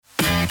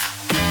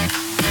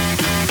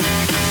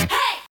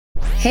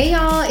Hey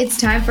y'all, it's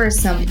time for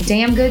some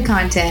damn good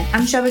content.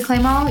 I'm Shelby,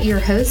 Clement, your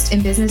host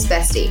and business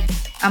bestie.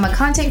 I'm a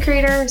content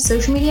creator,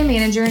 social media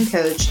manager and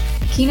coach,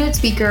 keynote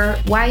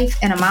speaker, wife,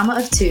 and a mama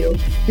of two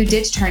who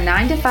ditched her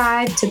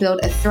 9-to-5 to build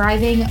a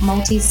thriving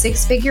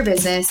multi-six-figure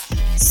business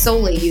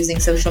solely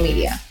using social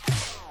media.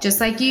 Just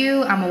like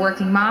you, I'm a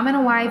working mom and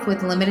a wife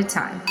with limited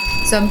time.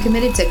 So I'm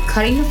committed to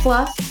cutting the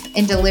fluff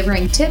and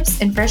delivering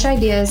tips and fresh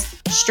ideas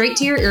straight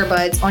to your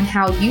earbuds on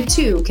how you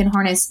too can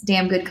harness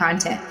damn good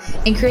content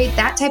and create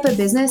that type of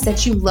business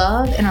that you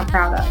love and are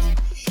proud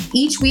of.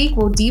 Each week,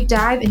 we'll deep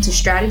dive into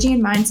strategy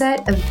and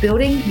mindset of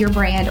building your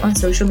brand on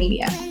social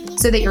media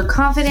so that your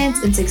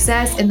confidence and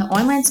success in the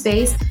online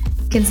space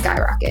can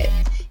skyrocket.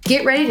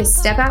 Get ready to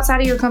step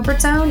outside of your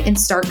comfort zone and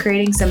start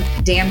creating some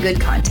damn good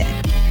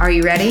content. Are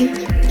you ready?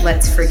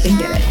 Let's freaking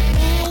get it.